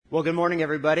Well, good morning,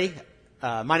 everybody.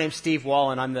 My name's Steve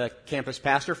Wall, and I'm the campus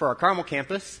pastor for our Carmel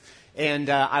campus. And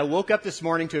I woke up this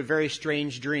morning to a very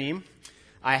strange dream.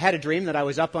 I had a dream that I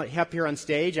was up here on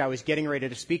stage. I was getting ready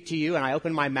to speak to you, and I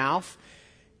opened my mouth,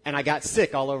 and I got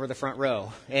sick all over the front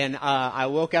row. And I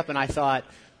woke up, and I thought,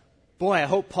 boy, I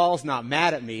hope Paul's not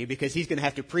mad at me because he's going to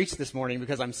have to preach this morning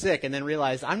because I'm sick. And then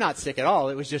realized I'm not sick at all.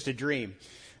 It was just a dream.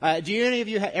 Do any of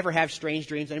you ever have strange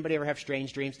dreams? Anybody ever have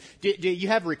strange dreams? Do you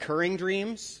have recurring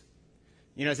dreams?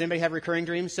 You know, does anybody have recurring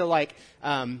dreams? So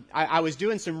I was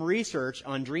doing some research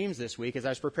on dreams this week as I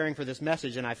was preparing for this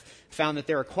message, and I found that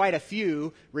there are quite a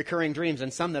few recurring dreams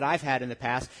and some that I've had in the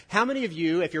past. How many of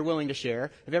you, if you're willing to share,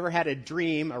 have ever had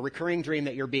a recurring dream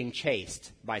that you're being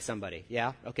chased by somebody?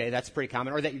 Yeah? Okay, that's pretty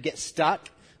common. Or that you get stuck,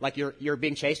 like you're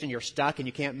being chased and you're stuck and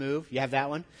you can't move. You have that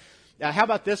one? How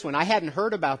about this one? I hadn't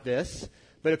heard about this,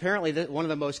 but apparently one of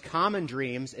the most common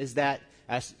dreams is that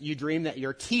you dream that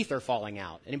your teeth are falling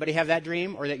out. Anybody have that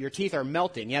dream? Or that your teeth are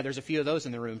melting? Yeah, there's a few of those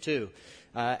in the room too.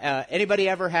 Anybody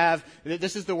ever have,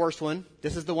 this is the worst one.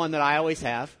 This is the one that I always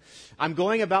have. I'm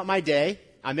going about my day.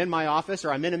 I'm in my office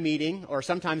or I'm in a meeting or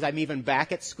sometimes I'm even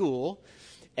back at school.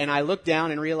 And I look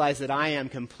down and realize that I am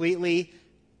completely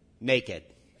naked.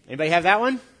 Anybody have that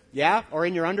one? Yeah? Or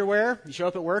in your underwear? You show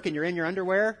up at work and you're in your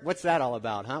underwear? What's that all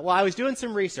about, huh? Well, I was doing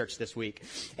some research this week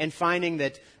and finding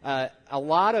that a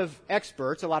lot of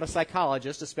experts, a lot of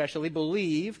psychologists especially,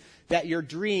 believe that your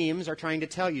dreams are trying to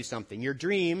tell you something. Your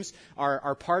dreams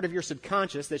are part of your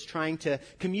subconscious that's trying to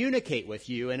communicate with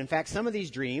you. And in fact, some of these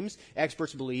dreams,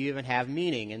 experts believe, even have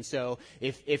meaning. And so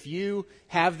if you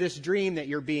have this dream that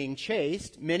you're being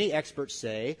chased, many experts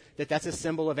say that that's a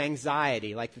symbol of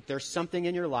anxiety, like that there's something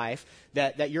in your life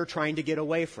that you're trying to get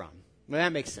away from. Well,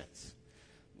 that makes sense.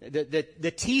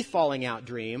 The teeth falling out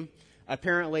dream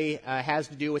apparently has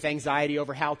to do with anxiety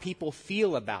over how people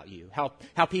feel about you,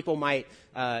 how people might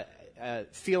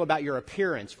feel about your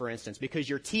appearance, for instance, because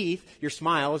your teeth, your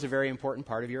smile is a very important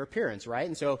part of your appearance, right?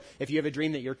 And so if you have a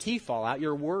dream that your teeth fall out,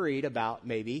 you're worried about,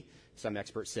 maybe, some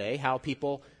experts say, how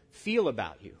people feel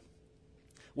about you.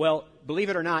 Well, believe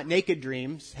it or not, naked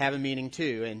dreams have a meaning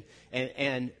too.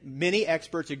 And many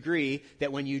experts agree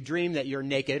that when you dream that you're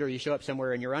naked or you show up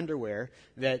somewhere in your underwear,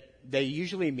 that they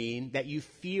usually mean that you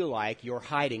feel like you're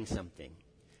hiding something.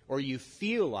 Or you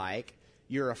feel like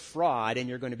you're a fraud and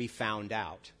you're going to be found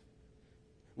out.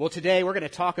 Well, today we're going to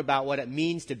talk about what it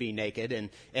means to be naked.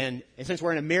 And since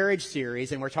we're in a marriage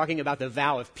series and we're talking about the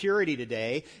vow of purity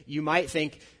today, you might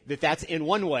think that that's in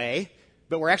one way.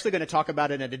 But we're actually going to talk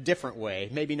about it in a different way,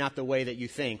 maybe not the way that you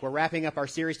think. We're wrapping up our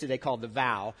series today called The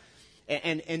Vow.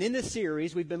 And in this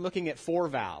series, we've been looking at 4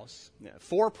 vows,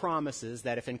 4 promises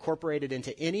that if incorporated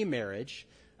into any marriage,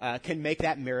 can make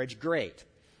that marriage great.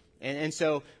 And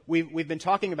so we've been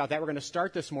talking about that. We're going to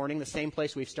start this morning the same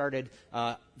place we've started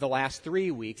the last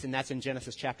 3 weeks, and that's in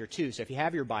Genesis chapter 2. So if you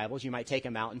have your Bibles, you might take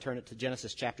them out and turn it to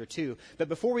Genesis chapter 2. But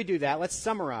before we do that, let's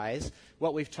summarize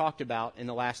what we've talked about in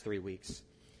the last 3 weeks.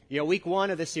 You know, week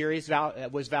 1 of the series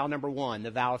was vow number 1,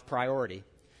 the vow of priority.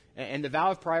 And the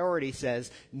vow of priority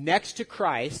says, next to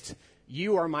Christ,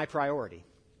 you are my priority.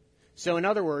 So in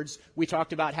other words, we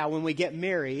talked about how when we get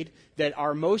married, that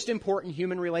our most important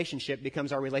human relationship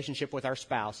becomes our relationship with our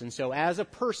spouse. And so as a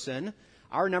person,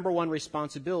 our number 1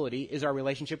 responsibility is our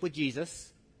relationship with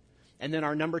Jesus. And then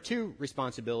our number 2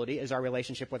 responsibility is our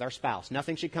relationship with our spouse.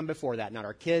 Nothing should come before that. Not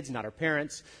our kids, not our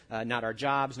parents, not our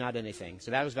jobs, not anything. So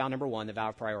that was vow number 1, the vow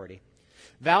of priority.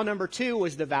 Vow number 2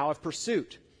 was the vow of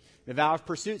pursuit. The vow of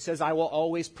pursuit says, I will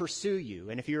always pursue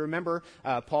you. And if you remember,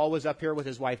 Paul was up here with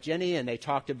his wife Jenny, and they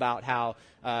talked about how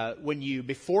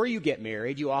before you get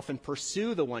married, you often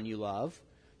pursue the one you love.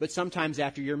 But sometimes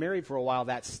after you're married for a while,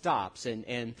 that stops.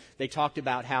 And they talked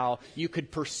about how you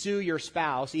could pursue your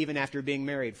spouse even after being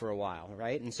married for a while,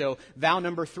 right? And so vow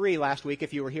number 3 last week,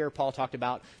 if you were here, Paul talked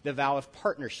about the vow of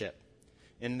partnership.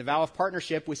 In the vow of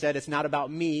partnership, we said it's not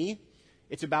about me,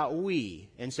 it's about we.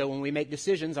 And so when we make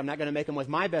decisions, I'm not going to make them with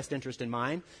my best interest in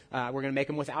mind. We're going to make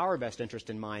them with our best interest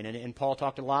in mind. And Paul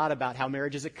talked a lot about how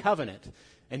marriage is a covenant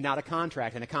and not a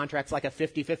contract. And a contract's like a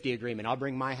 50-50 agreement. I'll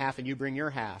bring my half and you bring your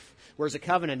half. Whereas a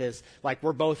covenant is like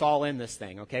we're both all in this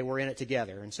thing, okay? We're in it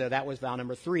together. And so that was vow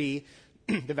number 3,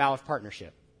 the vow of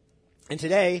partnership. And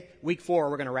today, week 4,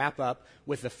 we're going to wrap up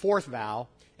with the 4th vow,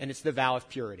 and it's the vow of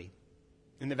purity.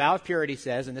 And the vow of purity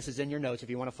says, and this is in your notes if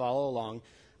you want to follow along,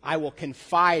 I will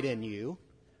confide in you,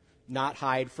 not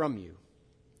hide from you.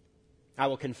 I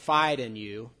will confide in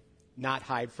you, not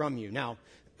hide from you. Now,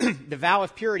 the vow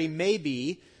of purity may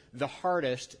be the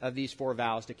hardest of these 4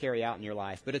 vows to carry out in your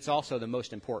life, but it's also the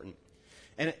most important.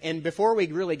 And before we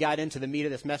really got into the meat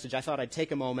of this message, I thought I'd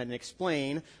take a moment and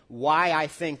explain why I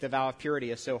think the vow of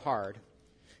purity is so hard.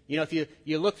 You know, if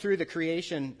you look through the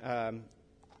creation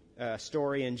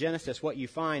story in Genesis, what you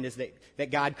find is that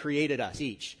God created us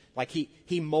each. Like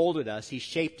He molded us, He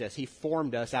shaped us, He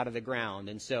formed us out of the ground.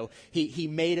 And so He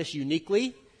made us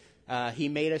uniquely. He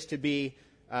made us to be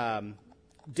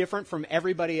different from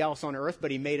everybody else on earth,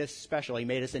 but He made us special. He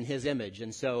made us in His image.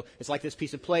 And so it's like this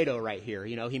piece of Play-Doh right here.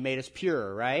 You know, He made us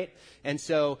pure, right? And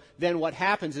so then what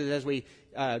happens is as we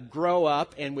grow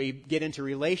up and we get into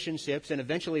relationships, and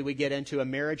eventually we get into a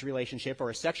marriage relationship or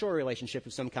a sexual relationship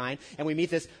of some kind, and we meet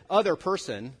this other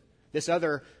person, this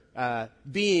other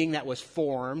being that was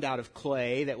formed out of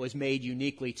clay, that was made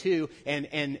uniquely too, and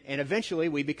eventually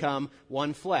we become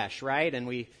one flesh, right? And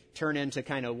we turn into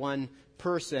kind of one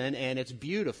person, and it's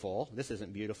beautiful. This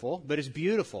isn't beautiful, but it's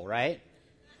beautiful, right?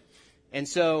 And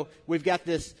so we've got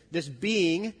this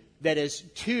being that is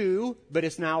two, but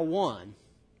it's now one.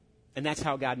 And that's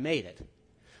how God made it.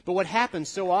 But what happens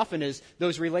so often is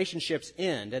those relationships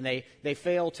end, and they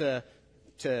fail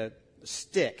to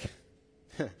stick.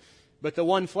 But the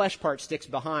one flesh part sticks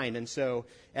behind, and so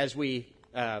as we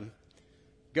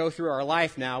go through our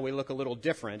life now, we look a little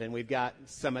different, and we've got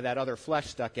some of that other flesh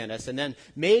stuck in us. And then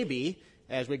maybe,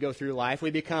 as we go through life,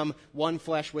 we become one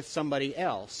flesh with somebody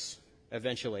else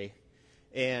eventually.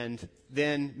 And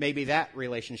then maybe that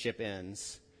relationship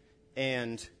ends.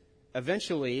 And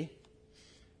eventually,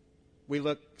 we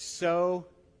look so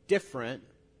different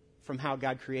from how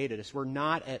God created us. We're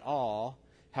not at all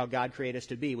how God created us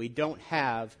to be. We don't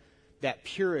have that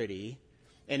purity.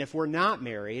 And if we're not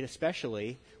married,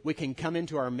 especially, we can come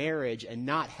into our marriage and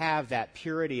not have that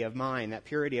purity of mind, that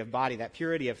purity of body, that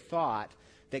purity of thought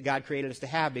that God created us to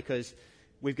have, because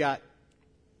we've got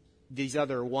these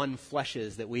other one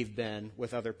fleshes that we've been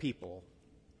with other people.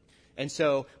 And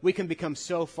so we can become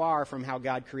so far from how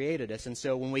God created us. And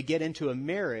so when we get into a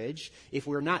marriage, if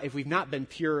we've not been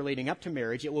pure leading up to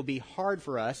marriage, it will be hard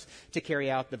for us to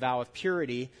carry out the vow of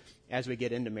purity as we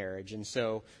get into marriage. And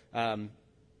so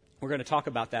we're going to talk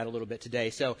about that a little bit today.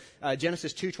 So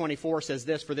Genesis 2:24 says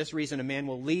this: "For this reason a man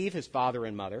will leave his father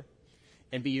and mother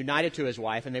and be united to his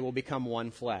wife, and they will become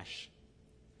one flesh."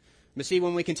 But see,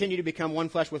 when we continue to become one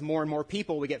flesh with more and more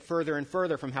people, we get further and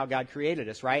further from how God created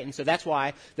us, right? And so that's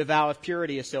why the vow of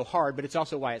purity is so hard, but it's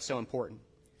also why it's so important.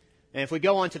 And if we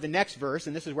go on to the next verse,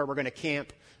 and this is where we're going to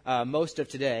camp most of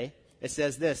today, it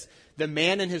says this: "The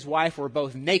man and his wife were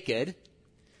both naked,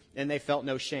 and they felt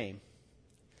no shame."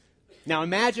 Now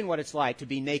imagine what it's like to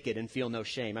be naked and feel no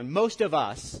shame. And most of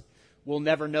us will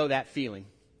never know that feeling.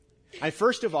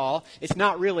 First of all, it's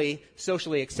not really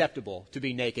socially acceptable to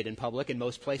be naked in public in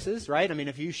most places, right? I mean,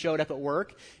 if you showed up at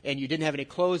work and you didn't have any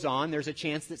clothes on, there's a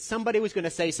chance that somebody was going to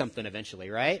say something eventually,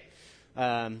 right?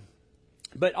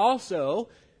 But also,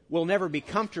 we'll never be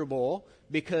comfortable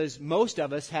because most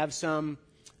of us have some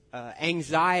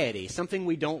anxiety, something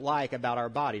we don't like about our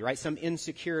body, right? Some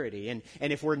insecurity. And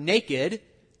if we're naked,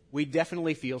 we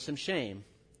definitely feel some shame.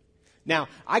 Now,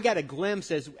 I got a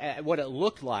glimpse at what it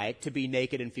looked like to be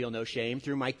naked and feel no shame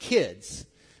through my kids.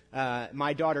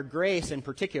 My daughter Grace, in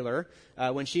particular,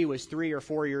 when she was 3 or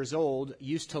 4 years old,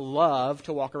 used to love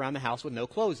to walk around the house with no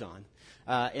clothes on.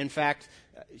 In fact,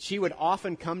 she would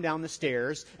often come down the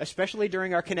stairs, especially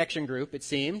during our connection group, it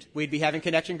seemed. We'd be having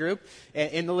connection group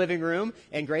in the living room,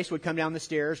 and Grace would come down the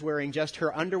stairs wearing just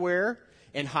her underwear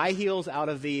and high heels out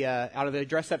of the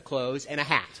dress-up clothes and a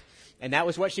hat. And that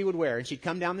was what she would wear. And she'd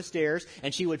come down the stairs,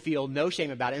 and she would feel no shame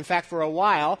about it. In fact, for a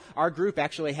while, our group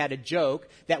actually had a joke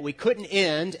that we couldn't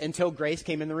end until Grace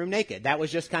came in the room naked. That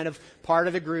was just kind of part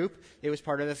of the group. It was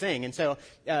part of the thing. And so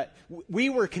we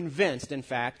were convinced, in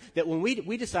fact, that when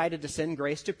we decided to send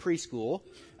Grace to preschool,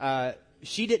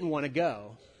 she didn't want to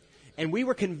go. And we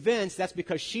were convinced that's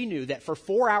because she knew that for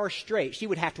 4 hours straight, she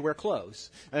would have to wear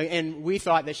clothes. And we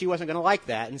thought that she wasn't going to like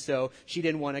that, and so she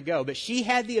didn't want to go. But she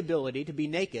had the ability to be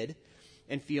naked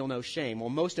and feel no shame. Well,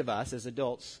 most of us as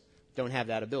adults don't have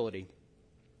that ability.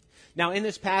 Now, in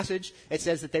this passage, it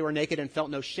says that they were naked and felt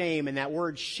no shame, and that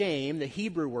word shame, the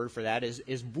Hebrew word for that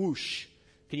is bush.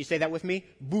 Can you say that with me?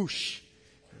 Bush.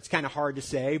 It's kind of hard to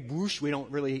say. Bush,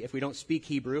 if we don't speak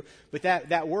Hebrew, but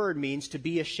that word means to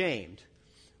be ashamed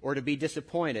or to be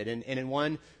disappointed. And in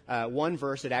one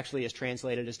verse, it actually is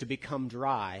translated as to become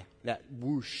dry, that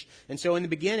whoosh. And so in the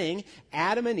beginning,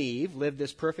 Adam and Eve lived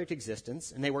this perfect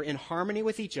existence, and they were in harmony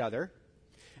with each other,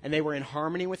 and they were in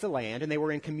harmony with the land, and they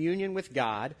were in communion with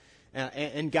God,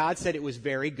 and God said it was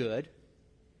very good,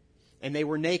 and they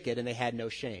were naked, and they had no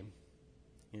shame.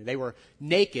 They were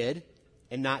naked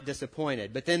and not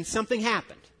disappointed. But then something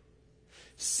happened.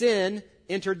 Sin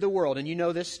entered the world, and you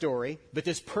know this story, but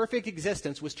this perfect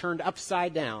existence was turned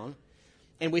upside down,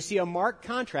 and we see a marked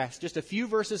contrast just a few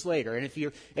verses later. And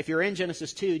if you're in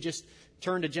Genesis 2, just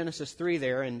turn to Genesis 3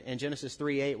 there, and Genesis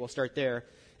 3:8, we'll start there.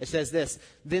 It says this,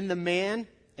 "Then the man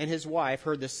and his wife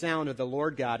heard the sound of the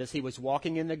Lord God as he was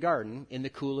walking in the garden in the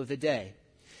cool of the day.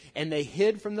 And they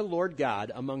hid from the Lord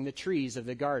God among the trees of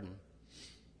the garden."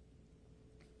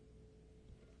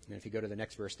 And if you go to the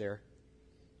next verse there.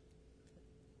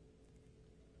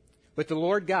 "But the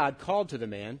Lord God called to the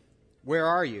man, 'Where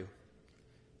are you?'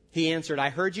 He answered,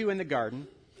 'I heard you in the garden,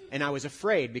 and I was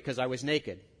afraid because I was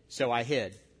naked, so I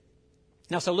hid.'"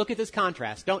 Now, so look at this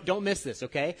contrast. Don't miss this,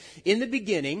 okay? In the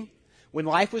beginning, when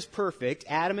life was perfect,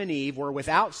 Adam and Eve were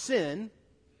without sin,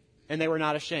 and they were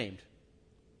not ashamed.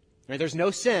 Right? There's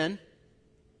no sin,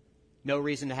 no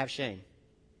reason to have shame.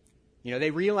 You know,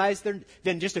 they realize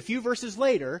then just a few verses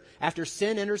later, after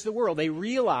sin enters the world, they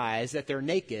realize that they're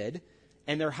naked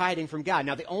and they're hiding from God.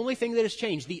 Now, the only thing that has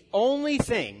changed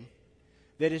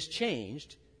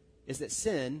is that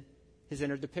sin has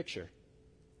entered the picture.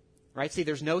 Right? See,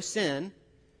 there's no sin,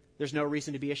 there's no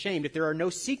reason to be ashamed. If there are no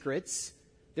secrets,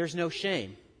 there's no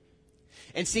shame.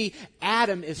 And see,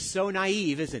 Adam is so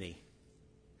naive, isn't he?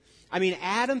 I mean,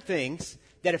 Adam thinks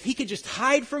that if he could just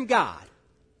hide from God,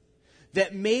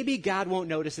 that maybe God won't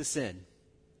notice his sin.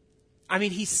 I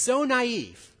mean, he's so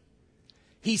naive.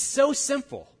 He's so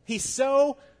simple. He's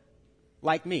so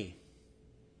like me.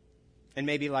 And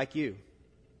maybe like you.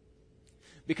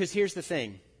 Because here's the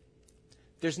thing.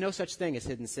 There's no such thing as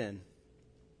hidden sin.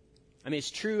 I mean,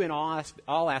 it's true in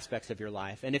all aspects of your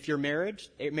life. And if you're married,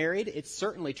 it's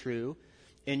certainly true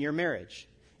in your marriage.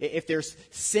 If there's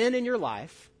sin in your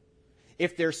life,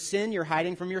 if there's sin you're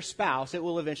hiding from your spouse, it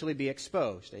will eventually be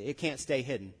exposed. It can't stay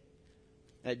hidden.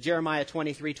 Jeremiah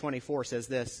 23:24 says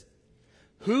this,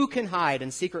 "Who can hide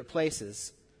in secret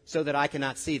places so that I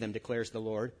cannot see them, declares the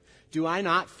Lord? Do I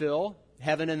not fill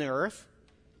heaven and the earth?"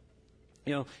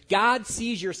 You know, God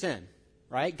sees your sin,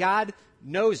 right? God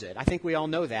knows it. I think we all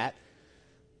know that.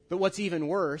 But what's even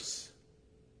worse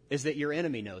is that your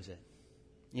enemy knows it.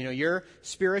 You know, your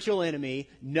spiritual enemy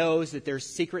knows that there's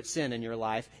secret sin in your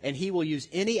life, and he will use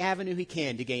any avenue he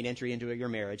can to gain entry into your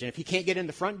marriage. And if he can't get in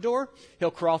the front door,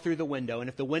 he'll crawl through the window. And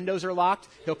if the windows are locked,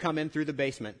 he'll come in through the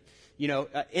basement. You know,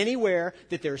 anywhere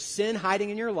that there's sin hiding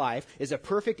in your life is a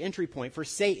perfect entry point for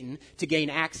Satan to gain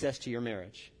access to your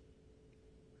marriage.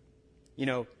 You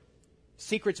know,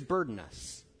 secrets burden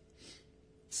us.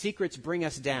 Secrets bring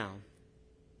us down.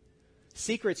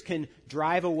 Secrets can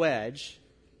drive a wedge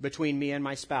between me and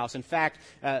my spouse. In fact,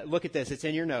 look at this. It's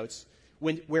in your notes.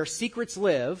 Where secrets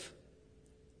live,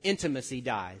 intimacy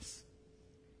dies.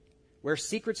 Where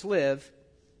secrets live,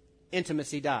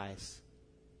 intimacy dies.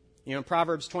 You know,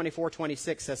 Proverbs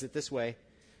 24:26 says it this way. It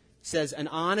says, "An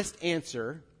honest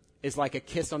answer is like a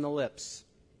kiss on the lips."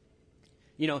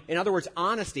 You know, in other words,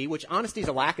 honesty is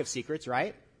a lack of secrets,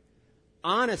 right?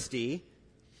 Honesty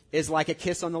is like a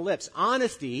kiss on the lips.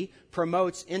 Honesty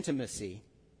promotes intimacy.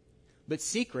 But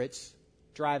secrets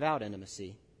drive out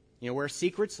intimacy. You know, where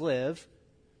secrets live,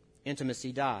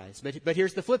 intimacy dies. But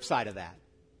here's the flip side of that.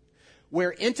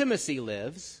 Where intimacy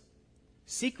lives,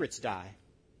 secrets die.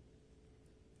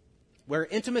 Where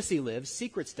intimacy lives,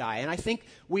 secrets die. And I think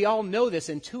we all know this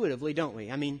intuitively, don't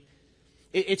we? I mean,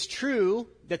 it's true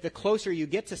that the closer you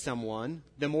get to someone,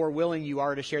 the more willing you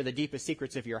are to share the deepest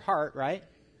secrets of your heart, right?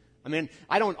 I mean,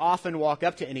 I don't often walk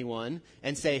up to anyone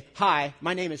and say, "Hi,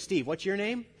 my name is Steve. What's your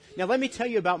name?" Now, let me tell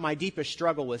you about my deepest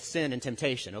struggle with sin and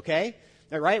temptation, okay?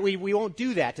 All right? We won't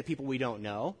do that to people we don't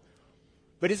know.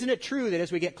 But isn't it true that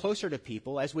as we get closer to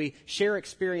people, as we share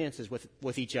experiences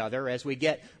with each other, as we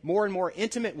get more and more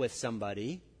intimate with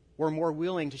somebody, we're more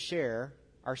willing to share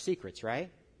our secrets,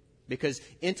 right? Because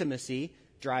intimacy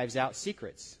drives out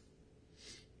secrets.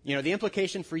 You know, the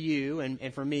implication for you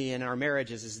and for me in our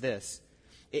marriages is this.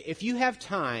 If you have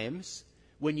times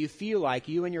when you feel like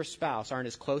you and your spouse aren't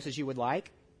as close as you would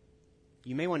like,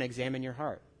 you may want to examine your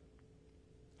heart.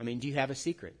 I mean, do you have a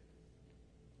secret?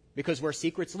 Because where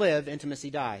secrets live, intimacy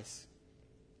dies.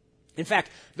 In fact,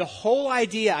 the whole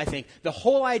idea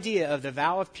of the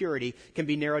vow of purity can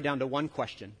be narrowed down to one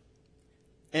question.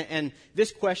 And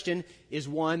this question is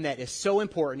one that is so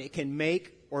important, it can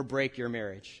make or break your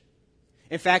marriage.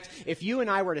 In fact, if you and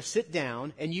I were to sit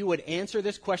down and you would answer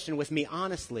this question with me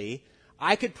honestly,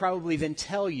 I could probably then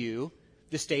tell you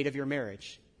the state of your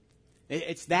marriage.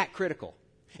 It's that critical.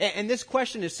 And this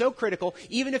question is so critical,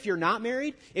 even if you're not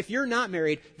married. If you're not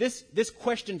married, this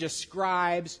question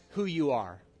describes who you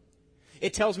are.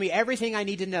 It tells me everything I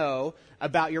need to know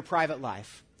about your private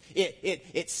life.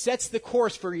 It sets the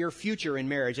course for your future in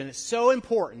marriage. And it's so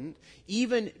important,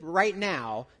 even right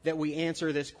now, that we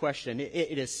answer this question.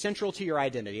 It is central to your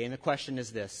identity. And the question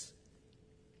is this: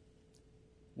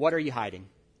 what are you hiding?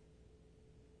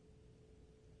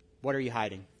 What are you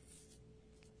hiding?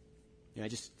 I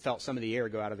just felt some of the air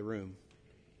go out of the room.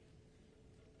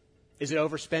 Is it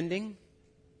overspending?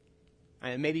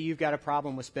 Maybe you've got a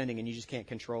problem with spending and you just can't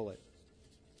control it.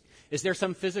 Is there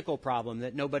some physical problem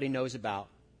that nobody knows about?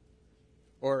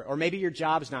 Or maybe your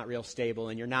job's not real stable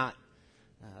and you're not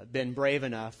been brave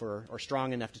enough or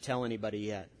strong enough to tell anybody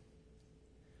yet.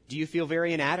 Do you feel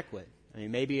very inadequate?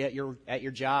 Maybe at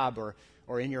your job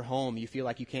or in your home you feel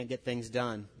like you can't get things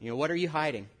done. What are you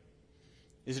hiding?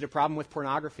 Is it a problem with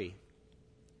pornography?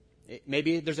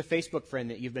 Maybe there's a Facebook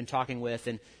friend that you've been talking with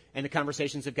and the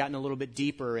conversations have gotten a little bit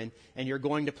deeper and you're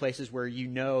going to places where you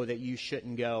know that you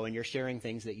shouldn't go and you're sharing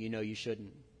things that you know you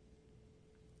shouldn't.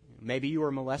 Maybe you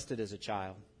were molested as a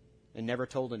child and never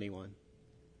told anyone.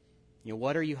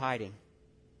 What are you hiding?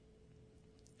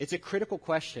 It's a critical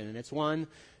question, and it's one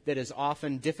that is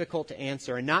often difficult to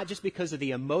answer, and not just because of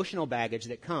the emotional baggage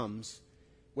that comes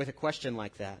with a question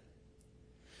like that.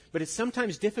 But it's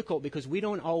sometimes difficult because we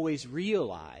don't always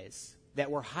realize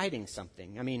that we're hiding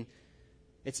something.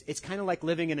 It's kind of like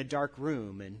living in a dark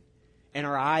room, and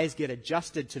our eyes get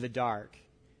adjusted to the dark.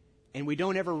 And we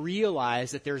don't ever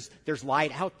realize that there's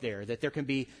light out there, that there can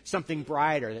be something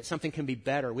brighter, that something can be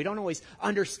better. We don't always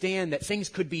understand that things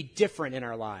could be different in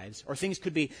our lives, or things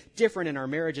could be different in our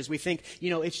marriages. We think,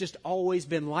 it's just always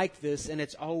been like this, and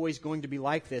it's always going to be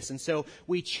like this. And so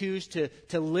we choose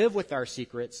to live with our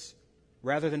secrets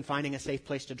rather than finding a safe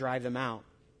place to drive them out.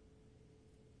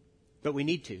 But we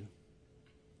need to.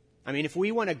 If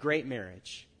we want a great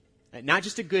marriage, not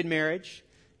just a good marriage,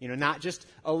 not just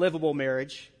a livable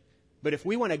marriage, but if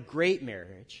we want a great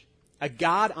marriage, a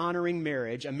God-honoring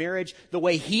marriage, a marriage the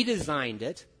way He designed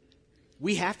it,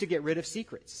 we have to get rid of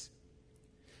secrets.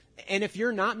 And if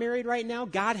you're not married right now,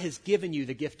 God has given you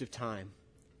the gift of time.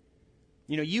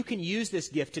 You can use this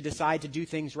gift to decide to do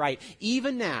things right.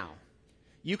 Even now,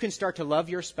 you can start to love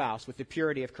your spouse with the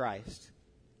purity of Christ.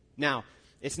 Now,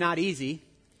 it's not easy.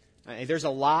 There's a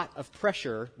lot of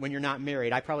pressure when you're not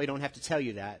married. I probably don't have to tell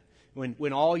you that.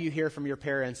 When all you hear from your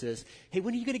parents is, hey,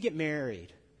 when are you going to get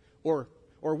married? Or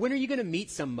when are you going to meet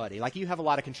somebody? Like, you have a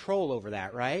lot of control over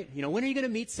that, right? When are you going to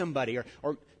meet somebody?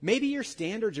 Or maybe your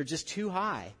standards are just too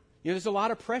high. There's a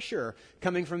lot of pressure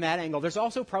coming from that angle. There's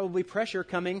also probably pressure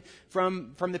coming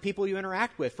from the people you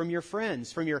interact with, from your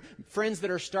friends that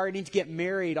are starting to get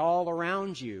married all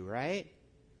around you, right?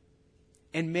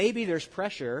 And maybe there's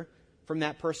pressure from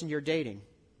that person you're dating.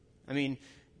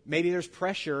 Maybe there's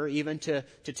pressure even to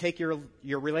take your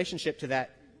relationship to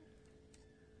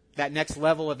that next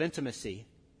level of intimacy.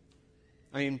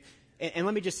 And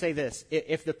let me just say this.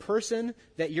 If the person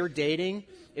that you're dating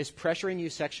is pressuring you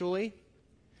sexually,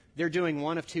 they're doing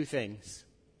one of two things.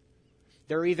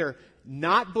 They're either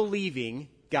not believing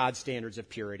God's standards of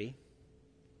purity,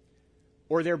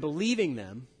 or they're believing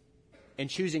them and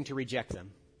choosing to reject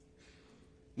them.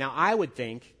 Now, I would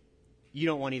think you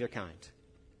don't want either kind.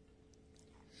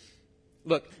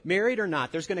 Look, married or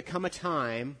not, there's going to come a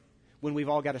time when we've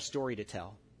all got a story to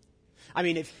tell.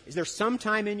 Is there some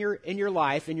time in your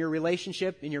life, in your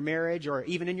relationship, in your marriage, or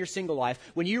even in your single life,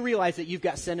 when you realize that you've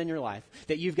got sin in your life,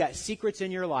 that you've got secrets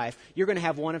in your life, you're going to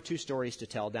have one of two stories to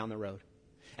tell down the road.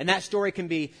 And that story can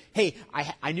be, hey,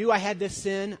 I knew I had this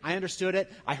sin, I understood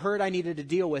it, I heard I needed to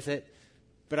deal with it,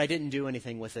 but I didn't do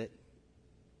anything with it,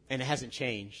 and it hasn't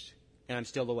changed, and I'm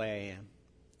still the way I am.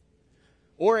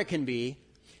 Or it can be,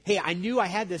 hey, I knew I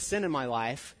had this sin in my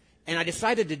life, and I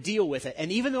decided to deal with it.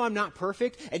 And even though I'm not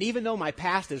perfect, and even though my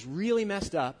past is really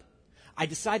messed up, I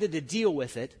decided to deal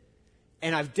with it,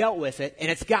 and I've dealt with it, and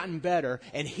it's gotten better,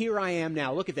 and here I am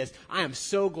now. Look at this. I am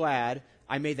so glad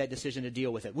I made that decision to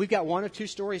deal with it. We've got one of two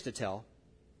stories to tell.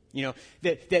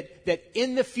 That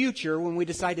in the future, when we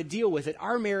decide to deal with it,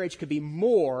 our marriage could be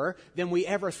more than we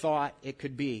ever thought it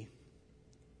could be.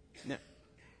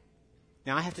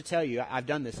 Now I have to tell you, I've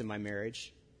done this in my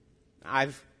marriage.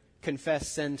 I've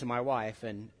confessed sin to my wife,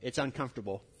 and it's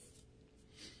uncomfortable.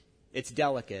 It's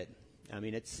delicate.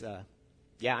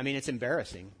 It's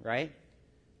embarrassing, right?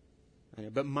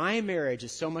 But my marriage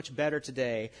is so much better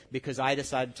today because I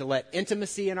decided to let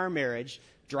intimacy in our marriage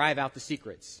drive out the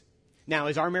secrets. Now,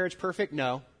 is our marriage perfect?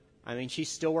 No. She's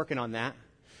still working on that.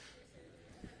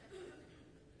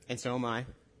 And so am I.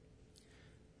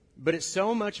 But it's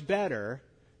so much better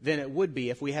than it would be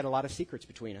if we had a lot of secrets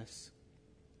between us.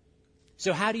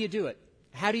 So how do you do it?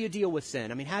 How do you deal with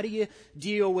sin? How do you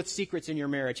deal with secrets in your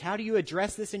marriage? How do you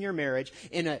address this in your marriage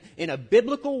in a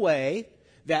biblical way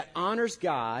that honors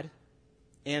God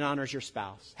and honors your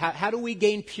spouse? How do we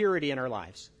gain purity in our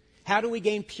lives? How do we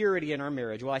gain purity in our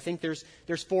marriage? Well, I think there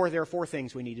are four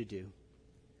things we need to do.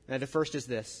 Now, the first is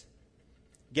this.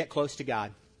 Get close to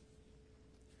God.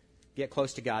 Get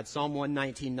close to God. Psalm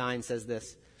 119:9 says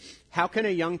this. How can a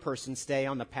young person stay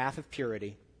on the path of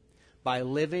purity? By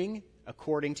living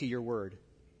according to your word.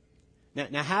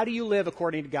 Now, how do you live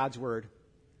according to God's word?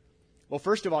 Well,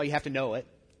 first of all, you have to know it.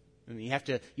 I mean,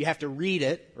 you have to read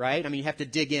it, right? I mean, you have to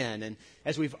dig in. And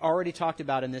as we've already talked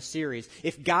about in this series,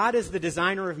 if God is the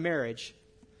designer of marriage,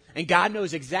 and God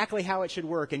knows exactly how it should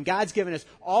work, and God's given us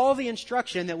all the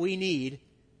instruction that we need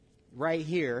right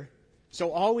here,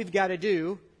 so all we've got to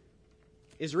do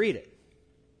is read it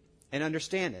and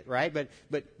understand it, right?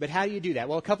 But how do you do that?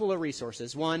 Well, a couple of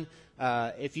resources. One,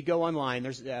 if you go online,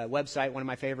 there's a website, one of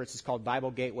my favorites is called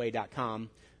BibleGateway.com.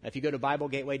 If you go to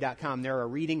BibleGateway.com, there are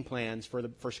reading plans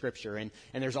for Scripture, and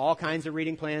there's all kinds of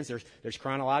reading plans. There's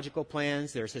chronological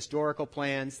plans, there's historical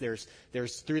plans, there's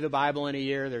through the Bible in a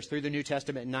year, there's through the New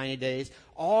Testament in 90 days,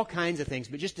 all kinds of things.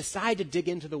 But just decide to dig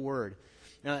into the Word.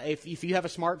 If you have a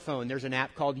smartphone, there's an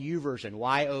app called YouVersion,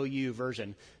 Y-O-U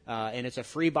version, and it's a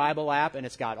free Bible app, and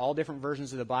it's got all different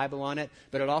versions of the Bible on it,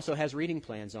 but it also has reading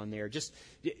plans on there. Just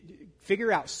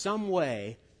figure out some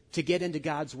way to get into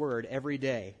God's Word every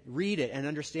day. Read it and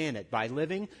understand it. By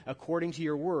living according to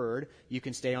your Word, you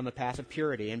can stay on the path of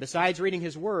purity. And besides reading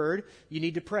His Word, you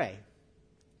need to pray.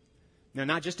 Now,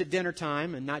 not just at dinner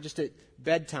time and not just at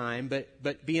bedtime,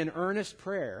 but be in earnest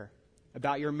prayer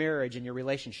about your marriage and your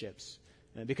relationships.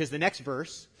 Because the next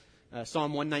verse,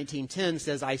 Psalm 119:10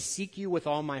 says, I seek you with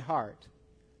all my heart.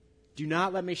 Do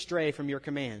not let me stray from your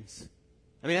commands.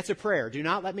 I mean, that's a prayer. Do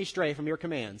not let me stray from your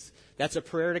commands. That's a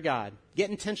prayer to God.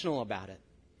 Get intentional about it.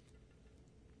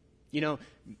 You know,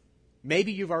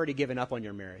 maybe you've already given up on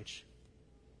your marriage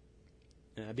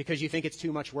because you think it's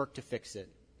too much work to fix it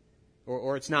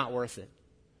or it's not worth it.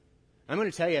 I'm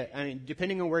going to tell you, I mean,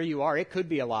 depending on where you are, it could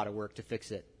be a lot of work to fix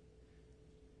it.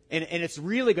 And it's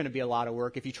really going to be a lot of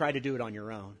work if you try to do it on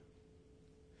your own.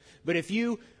 But if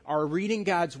you are reading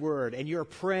God's Word and you're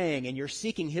praying and you're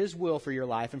seeking His will for your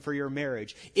life and for your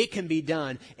marriage, it can be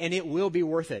done and it will be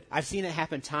worth it. I've seen it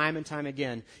happen time and time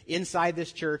again inside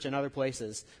this church and other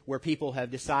places where people have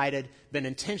decided, been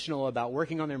intentional about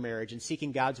working on their marriage and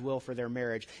seeking God's will for their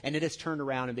marriage, and it has turned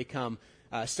around and become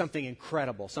something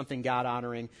incredible, something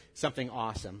God-honoring, something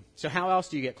awesome. So how else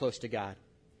do you get close to God?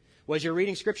 Well, as you're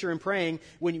reading Scripture and praying,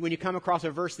 when you come across a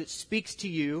verse that speaks to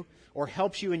you or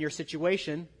helps you in your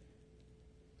situation,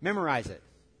 memorize it.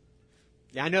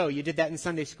 Yeah, I know you did that in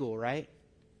Sunday school, right?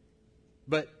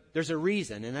 But there's a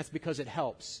reason, and that's because it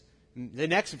helps. The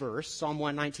next verse, Psalm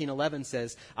 119:11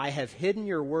 says, I have hidden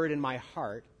your word in my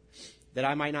heart that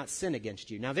I might not sin against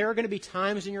you. Now, there are going to be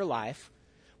times in your life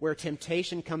where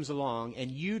temptation comes along and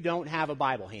you don't have a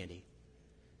Bible handy.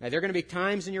 Now, there are going to be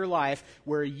times in your life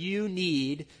where you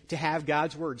need to have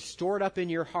God's Word stored up in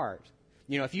your heart.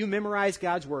 You know, if you memorize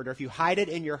God's Word or if you hide it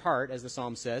in your heart, as the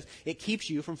Psalm says, it keeps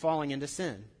you from falling into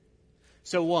sin.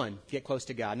 So one, get close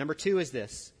to God. Number two is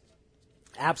this,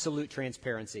 absolute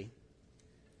transparency.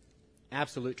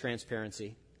 Absolute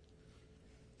transparency.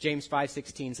 James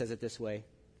 5:16 says it this way,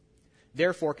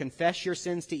 therefore confess your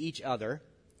sins to each other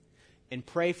and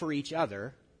pray for each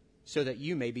other so that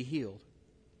you may be healed.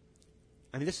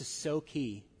 I mean, this is so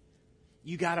key.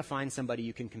 You got to find somebody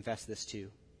you can confess this to.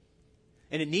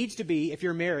 And it needs to be, if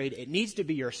you're married, it needs to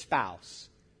be your spouse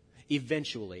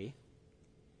eventually.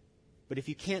 But if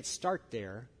you can't start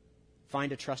there,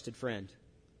 find a trusted friend.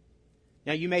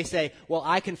 Now, you may say, well,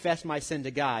 I confess my sin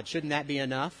to God. Shouldn't that be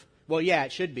enough? Well, yeah,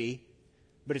 it should be,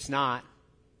 but it's not.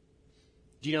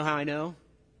 Do you know how I know?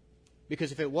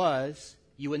 Because if it was,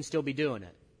 you wouldn't still be doing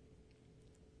it.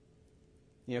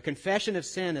 You know, confession of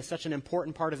sin is such an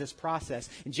important part of this process.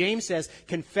 And James says,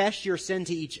 confess your sin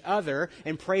to each other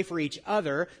and pray for each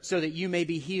other so that you may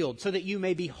be healed, so that you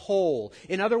may be whole.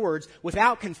 In other words,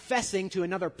 without confessing to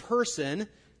another person,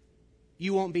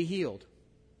 you won't be healed.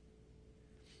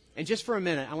 And just for a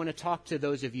minute, I want to talk to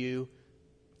those of you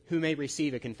who may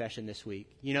receive a confession this week.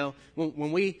 You know,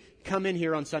 when we come in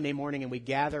here on Sunday morning and we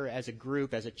gather as a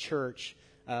group, as a church,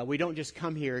 we don't just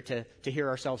come here to hear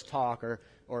ourselves talk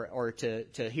or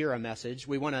to hear a message.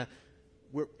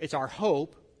 It's our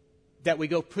hope that we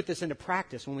go put this into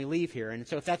practice when we leave here. And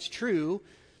so if that's true,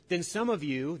 then some of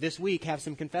you this week have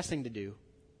some confessing to do.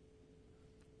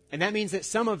 And that means that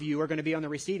some of you are going to be on the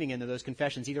receiving end of those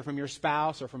confessions, either from your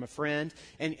spouse or from a friend.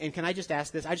 And can I just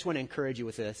ask this? I just want to encourage you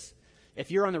with this.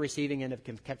 If you're on the receiving end of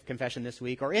confession this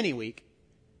week or any week,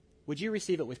 would you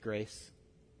receive it with grace?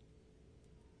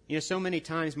 You know, so many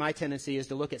times my tendency is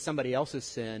to look at somebody else's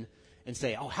sin and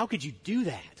say, oh, how could you do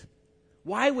that?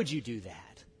 Why would you do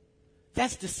that?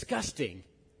 That's disgusting.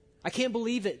 I can't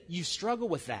believe that you struggle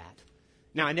with that.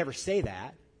 Now, I never say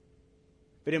that,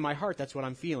 but in my heart, that's what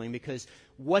I'm feeling, because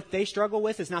what they struggle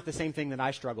with is not the same thing that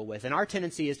I struggle with. And our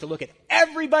tendency is to look at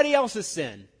everybody else's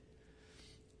sin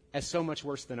as so much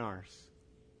worse than ours.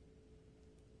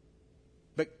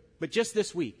 But just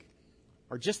this week,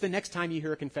 or just the next time you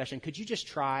hear a confession, could you just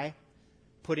try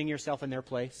putting yourself in their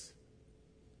place?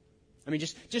 I mean,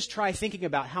 just try thinking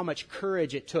about how much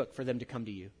courage it took for them to come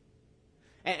to you.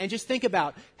 And just think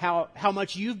about how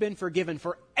much you've been forgiven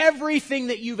for everything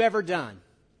that you've ever done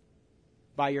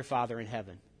by your Father in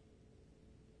heaven.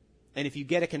 And if you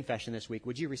get a confession this week,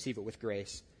 would you receive it with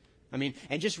grace? I mean,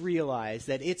 and just realize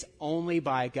that it's only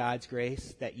by God's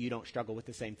grace that you don't struggle with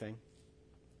the same thing.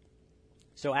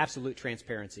 So absolute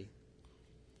transparency.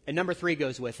 And number 3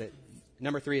 goes with it.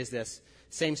 Number 3 is this: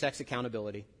 same-sex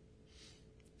accountability.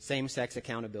 Same-sex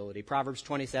accountability. Proverbs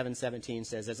 27:17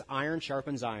 says, as iron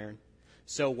sharpens iron,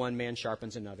 so one man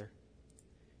sharpens another.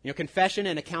 You know, confession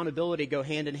and accountability go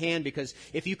hand in hand, because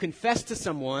if you confess to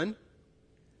someone,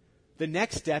 the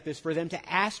next step is for them to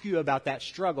ask you about that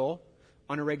struggle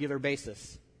on a regular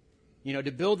basis. You know,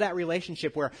 to build that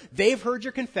relationship where they've heard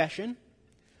your confession,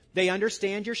 they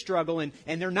understand your struggle, and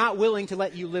they're not willing to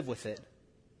let you live with it.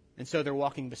 And so they're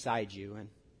walking beside you.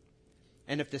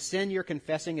 And if the sin you're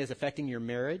confessing is affecting your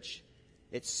marriage,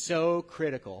 it's so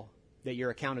critical that your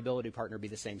accountability partner be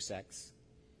the same sex.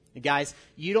 And guys,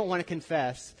 you don't want to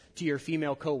confess to your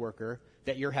female coworker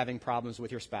that you're having problems with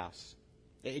your spouse.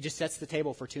 It just sets the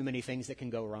table for too many things that can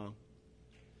go wrong.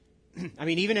 I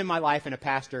mean, even in my life and a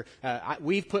pastor,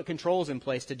 we've put controls in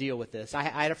place to deal with this. I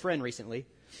had a friend recently,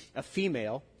 a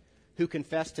female, who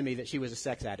confessed to me that she was a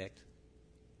sex addict.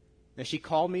 Now, she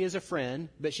called me as a friend,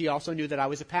 but she also knew that I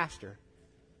was a pastor.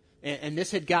 And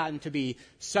this had gotten to be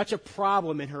such a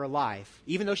problem in her life,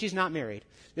 even though she's not married.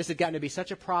 This had gotten to be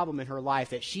such a problem in her life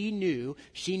that she knew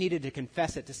she needed to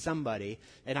confess it to somebody,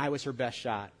 and I was her best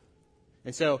shot.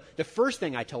 And so the first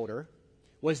thing I told her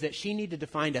was that she needed to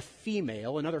find a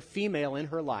female, another female in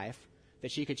her life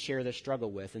that she could share this struggle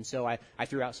with. And so I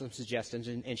threw out some suggestions,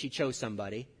 and she chose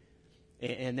somebody.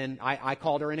 And then I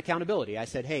called her in accountability. I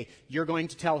said, hey, you're going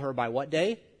to tell her by what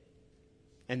day?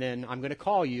 And then I'm going to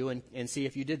call you and see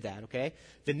if you did that, okay?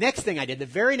 The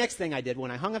very next thing I did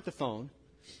when I hung up the phone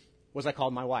was I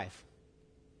called my wife.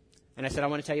 And I said, I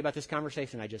want to tell you about this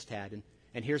conversation I just had.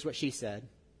 And here's what she said.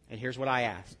 And here's what I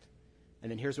asked. And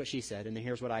then here's what she said. And then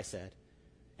here's what I said.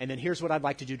 And then here's what I'd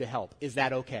like to do to help. Is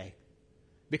that okay?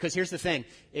 Because here's the thing.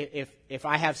 If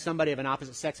I have somebody of an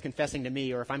opposite sex confessing to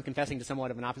me, or if I'm confessing to someone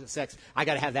of an opposite sex, I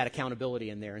got to have that accountability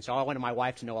in there. And so I wanted my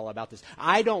wife to know all about this.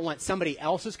 I don't want somebody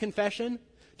else's confession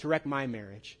to wreck my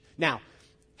marriage. Now,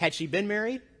 had she been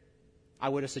married, I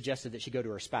would have suggested that she go to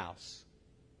her spouse.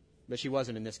 But she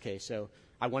wasn't in this case, so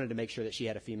I wanted to make sure that she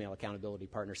had a female accountability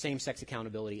partner. Same-sex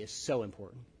accountability is so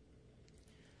important.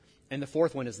 And the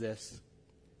fourth one is this: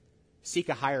 seek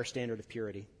a higher standard of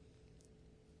purity.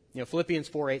 You know, Philippians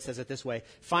 4:8 says it this way: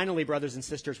 finally, brothers and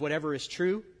sisters, whatever is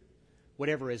true,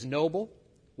 whatever is noble,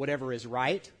 whatever is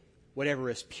right, whatever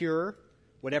is pure,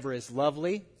 whatever is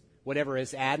lovely, whatever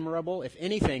is admirable, if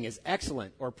anything is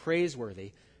excellent or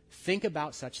praiseworthy, think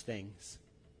about such things.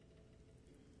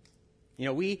 You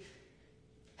know, we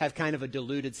have kind of a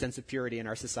diluted sense of purity in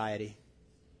our society.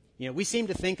 You know, we seem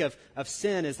to think of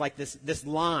sin as like this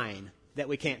line that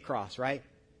we can't cross, right?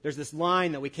 There's this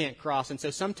line that we can't cross. And so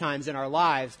sometimes in our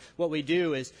lives, what we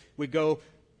do is we go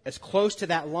as close to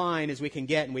that line as we can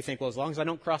get, and we think, well, as long as I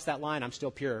don't cross that line, I'm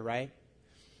still pure, right?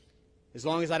 As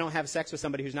long as I don't have sex with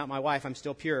somebody who's not my wife, I'm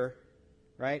still pure,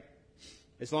 right?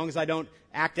 As long as I don't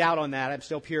act out on that, I'm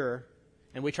still pure.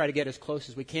 And we try to get as close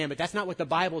as we can, but that's not what the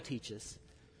Bible teaches.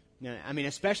 I mean,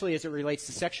 especially as it relates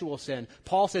to sexual sin.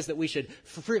 Paul says that we should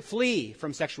flee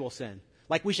from sexual sin.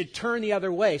 Like we should turn the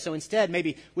other way. So instead,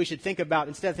 maybe we should think about,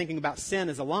 instead of thinking about sin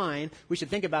as a line, we should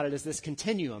think about it as this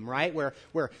continuum, right?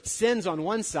 Where sin's on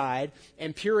one side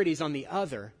and purity's on the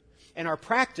other. And our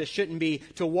practice shouldn't be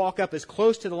to walk up as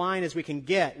close to the line as we can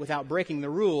get without breaking the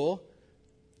rule.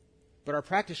 But our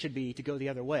practice should be to go the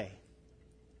other way.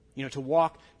 You know, to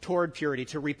walk toward purity,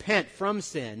 to repent from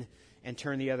sin and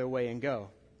turn the other way and go.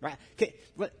 Right? Okay,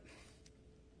 let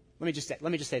me just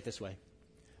say it this way.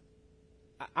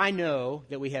 I know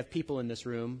that we have people in this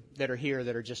room that are here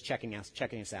that are just checking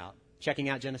us out, checking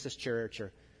out Genesis Church,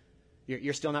 or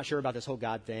you're still not sure about this whole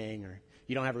God thing, or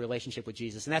you don't have a relationship with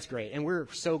Jesus, and that's great, and we're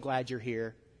so glad you're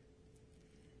here.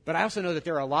 But I also know that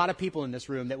there are a lot of people in this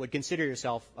room that would consider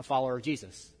yourself a follower of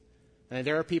Jesus. And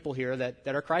there are people here that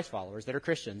are Christ followers, that are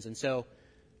Christians, and so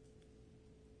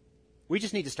We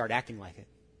just need to start acting like it.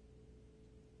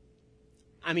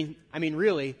 I mean,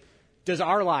 really, does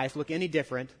our life look any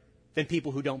different than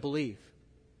people who don't believe?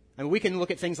 I mean, we can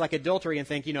look at things like adultery and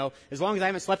think, as long as I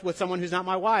haven't slept with someone who's not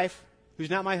my wife, who's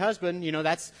not my husband,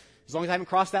 that's, as long as I haven't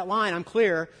crossed that line, I'm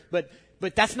clear. But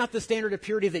that's not the standard of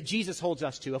purity that Jesus holds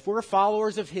us to. If we're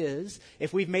followers of His,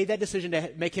 if we've made that decision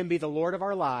to make Him be the Lord of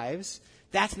our lives,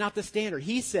 that's not the standard.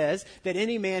 He says that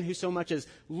any man who so much as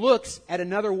looks at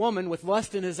another woman with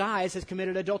lust in his eyes has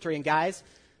committed adultery. And guys,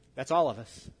 that's all of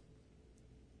us.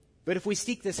 But if we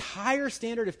seek this higher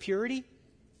standard of purity,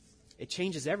 it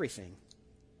changes everything.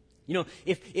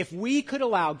 If we could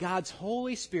allow God's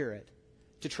Holy Spirit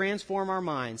to transform our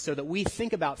minds so that we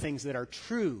think about things that are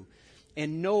true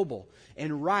and noble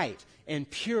and right and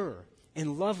pure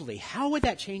and lovely, how would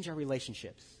that change our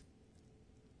relationships?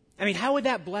 I mean, how would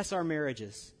that bless our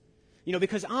marriages?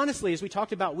 Because honestly, as we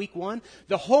talked about week 1,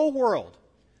 the whole world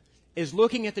is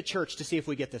looking at the church to see if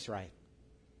we get this right.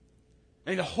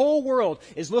 I mean, the whole world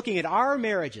is looking at our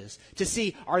marriages to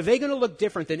see, are they going to look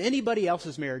different than anybody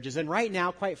else's marriages? And right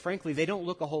now, quite frankly, they don't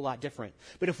look a whole lot different.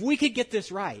 But if we could get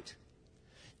this right,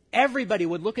 everybody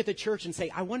would look at the church and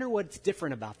say, I wonder what's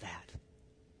different about that.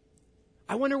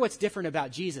 I wonder what's different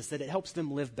about Jesus, that it helps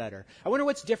them live better. I wonder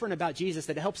what's different about Jesus,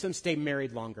 that it helps them stay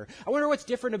married longer. I wonder what's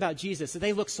different about Jesus, that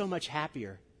they look so much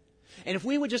happier. And if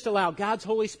we would just allow God's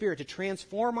Holy Spirit to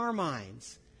transform our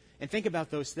minds and think about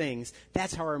those things,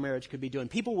 that's how our marriage could be doing.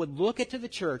 People would look into the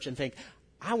church and think,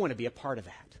 I want to be a part of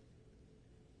that.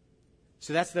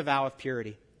 So that's the vow of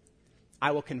purity.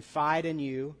 I will confide in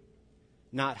you,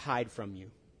 not hide from you.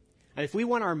 And if we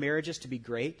want our marriages to be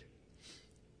great,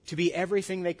 to be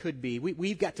everything they could be,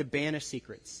 we've got to banish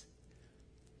secrets.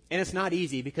 And it's not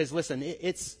easy because, listen,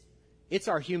 it's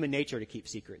our human nature to keep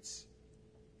secrets.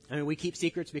 I mean, we keep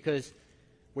secrets because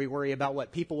we worry about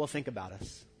what people will think about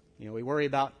us. We worry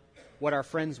about what our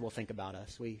friends will think about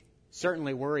us. We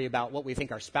certainly worry about what we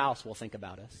think our spouse will think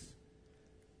about us.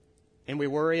 And we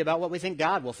worry about what we think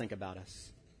God will think about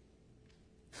us.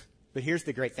 But here's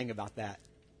the great thing about that.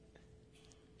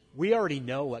 We already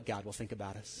know what God will think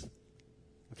about us.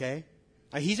 Okay?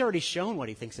 He's already shown what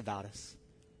He thinks about us.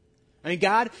 I mean,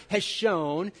 God has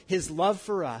shown His love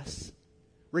for us,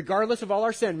 regardless of all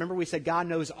our sin. Remember, we said God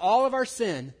knows all of our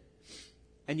sin,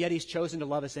 and yet He's chosen to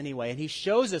love us anyway. And He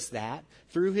shows us that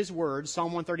through His Word. Psalm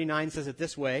 139 says it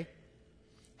this way,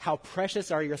 how precious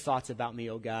are your thoughts about me,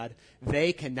 O God.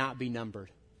 They cannot be numbered.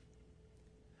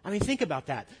 I mean, think about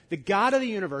that. The God of the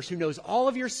universe, who knows all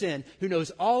of your sin, who knows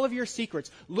all of your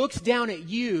secrets, looks down at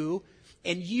you,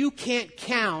 and you can't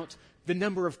count the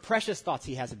number of precious thoughts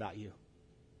He has about you.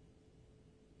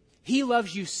 He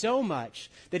loves you so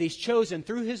much that He's chosen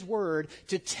through His Word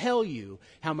to tell you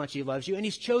how much He loves you. And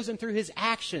He's chosen through His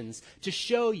actions to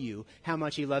show you how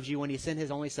much He loves you when He sent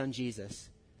His only Son, Jesus,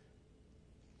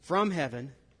 from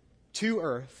heaven to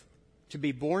earth, to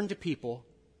be born to people,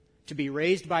 to be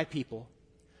raised by people,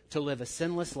 to live a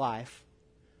sinless life,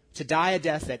 to die a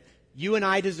death that you and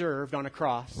I deserved on a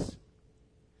cross.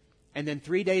 And then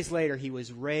 3 days later, He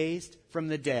was raised from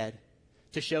the dead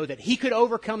to show that He could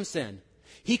overcome sin.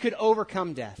 He could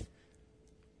overcome death.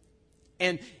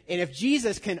 And if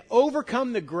Jesus can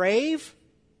overcome the grave,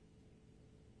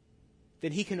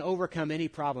 then He can overcome any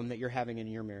problem that you're having in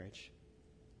your marriage.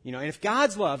 And if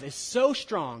God's love is so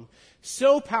strong,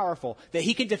 so powerful, that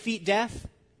He can defeat death,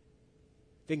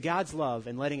 then God's love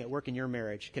and letting it work in your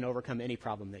marriage can overcome any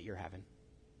problem that you're having.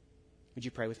 Would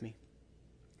you pray with me?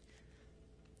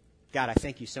 God, I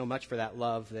thank You so much for that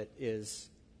love that is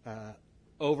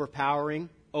overpowering,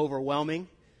 overwhelming,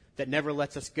 that never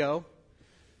lets us go.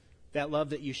 That love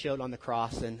that You showed on the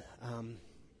cross. And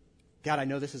God, I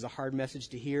know this is a hard message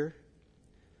to hear.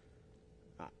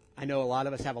 I know a lot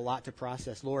of us have a lot to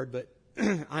process, Lord, but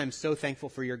I am so thankful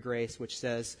for Your grace, which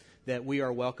says that we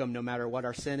are welcome no matter what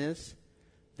our sin is,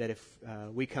 that if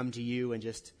we come to You and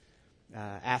just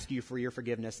ask You for Your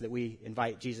forgiveness, that we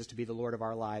invite Jesus to be the Lord of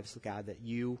our lives, God, that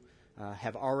You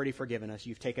have already forgiven us.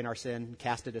 You've taken our sin and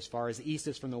cast it as far as the east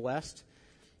is from the west.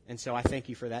 And so I thank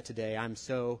You for that today. I'm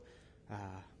so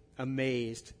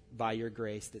amazed by Your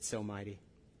grace that's so mighty.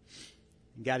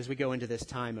 And God, as we go into this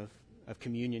time of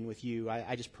communion with You,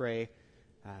 I just pray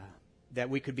that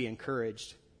we could be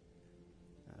encouraged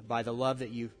by the love that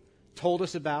You told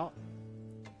us about,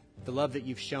 the love that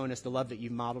You've shown us, the love that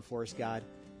You've modeled for us, God.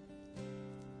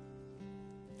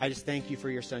 I just thank You for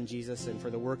Your Son, Jesus, and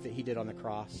for the work that He did on the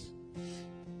cross.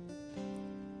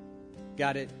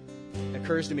 God, it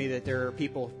occurs to me that there are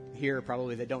people here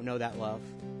probably that don't know that love,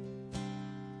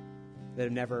 that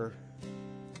have never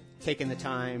taken the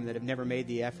time, that have never made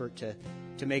the effort to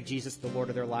make Jesus the Lord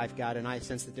of their life, God. And I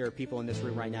sense that there are people in this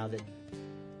room right now that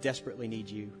desperately need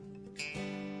you.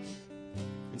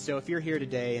 And so if you're here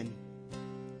today and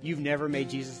you've never made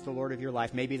Jesus the Lord of your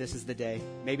life, maybe this is the day.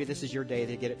 Maybe this is your day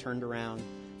to get it turned around,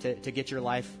 to get your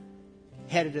life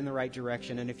headed in the right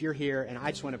direction. And if you're here, and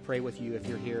I just want to pray with you if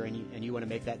you're here and you want to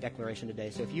make that declaration today.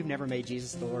 So if you've never made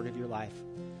Jesus the Lord of your life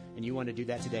and you want to do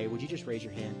that today, would you just raise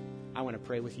your hand? I want to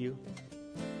pray with you.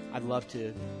 I'd love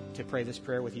to pray this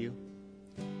prayer with you.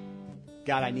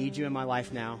 God, I need you in my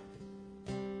life now.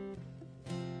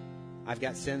 I've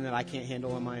got sin that I can't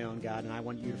handle on my own, God, and I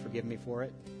want you to forgive me for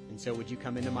it. And so would you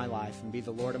come into my life and be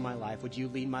the Lord of my life? Would you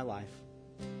lead my life?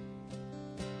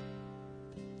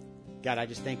 God, I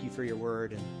just thank you for your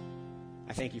word, and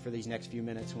I thank you for these next few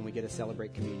minutes when we get to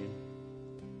celebrate communion.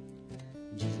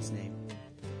 In Jesus' name.